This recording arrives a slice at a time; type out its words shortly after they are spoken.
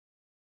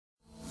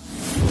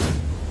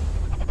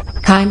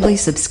Kindly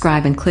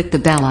subscribe and click the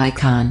bell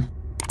icon.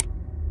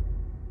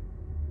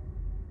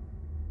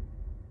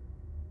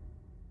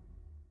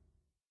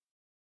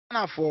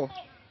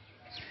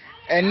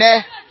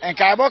 Ene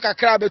enkaibo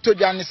kakra beto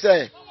dwane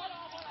say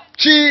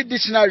chi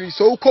dictionary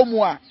so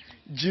komu a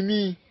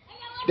Gyimie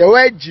the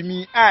word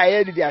Gyimie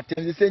a did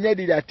attempt say nya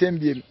did attempt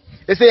biem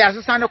e say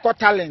asesa ne ko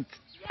talent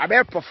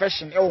abe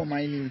profession e wo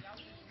man nim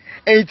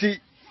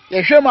enti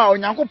ye hwem a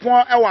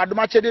onyankopon e wo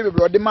adoma chede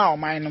bebre ode ma o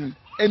man nim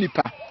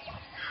enipa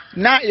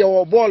na ye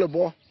wo ball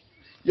bo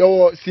ye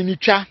wo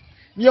sinitwa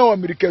ne ye wo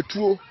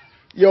mirikatuo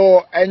ye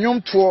wo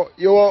enwomto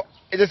ye wo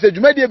it is a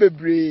Gyimie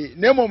bebre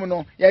na emom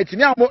no ya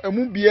timi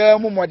emu bia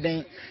mu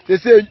moden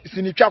say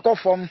sinitwa ko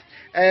form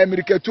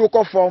mirikatuo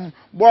ko form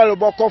ball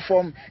bo ko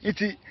form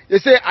iti they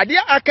say ade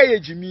aka ye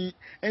Gyimie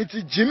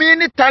enti Gyimie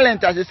ni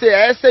talent as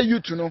they say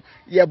youth no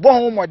ye bo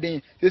ho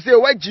moden they say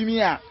what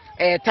Gyimie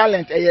a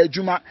talent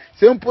adwuma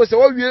say mpo say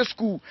we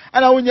school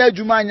ana wonya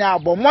adwuma anya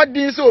abo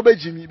modern say obe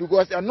Gyimie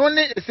because no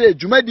ne say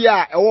adwuma di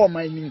a ewo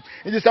man nim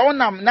enti say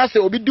wonam na say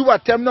obi du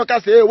watem no ka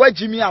say we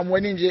Gyimie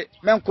amwani nje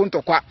menko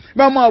ntokwa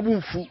mama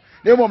abumfu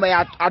na mo me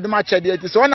adoma chede enti say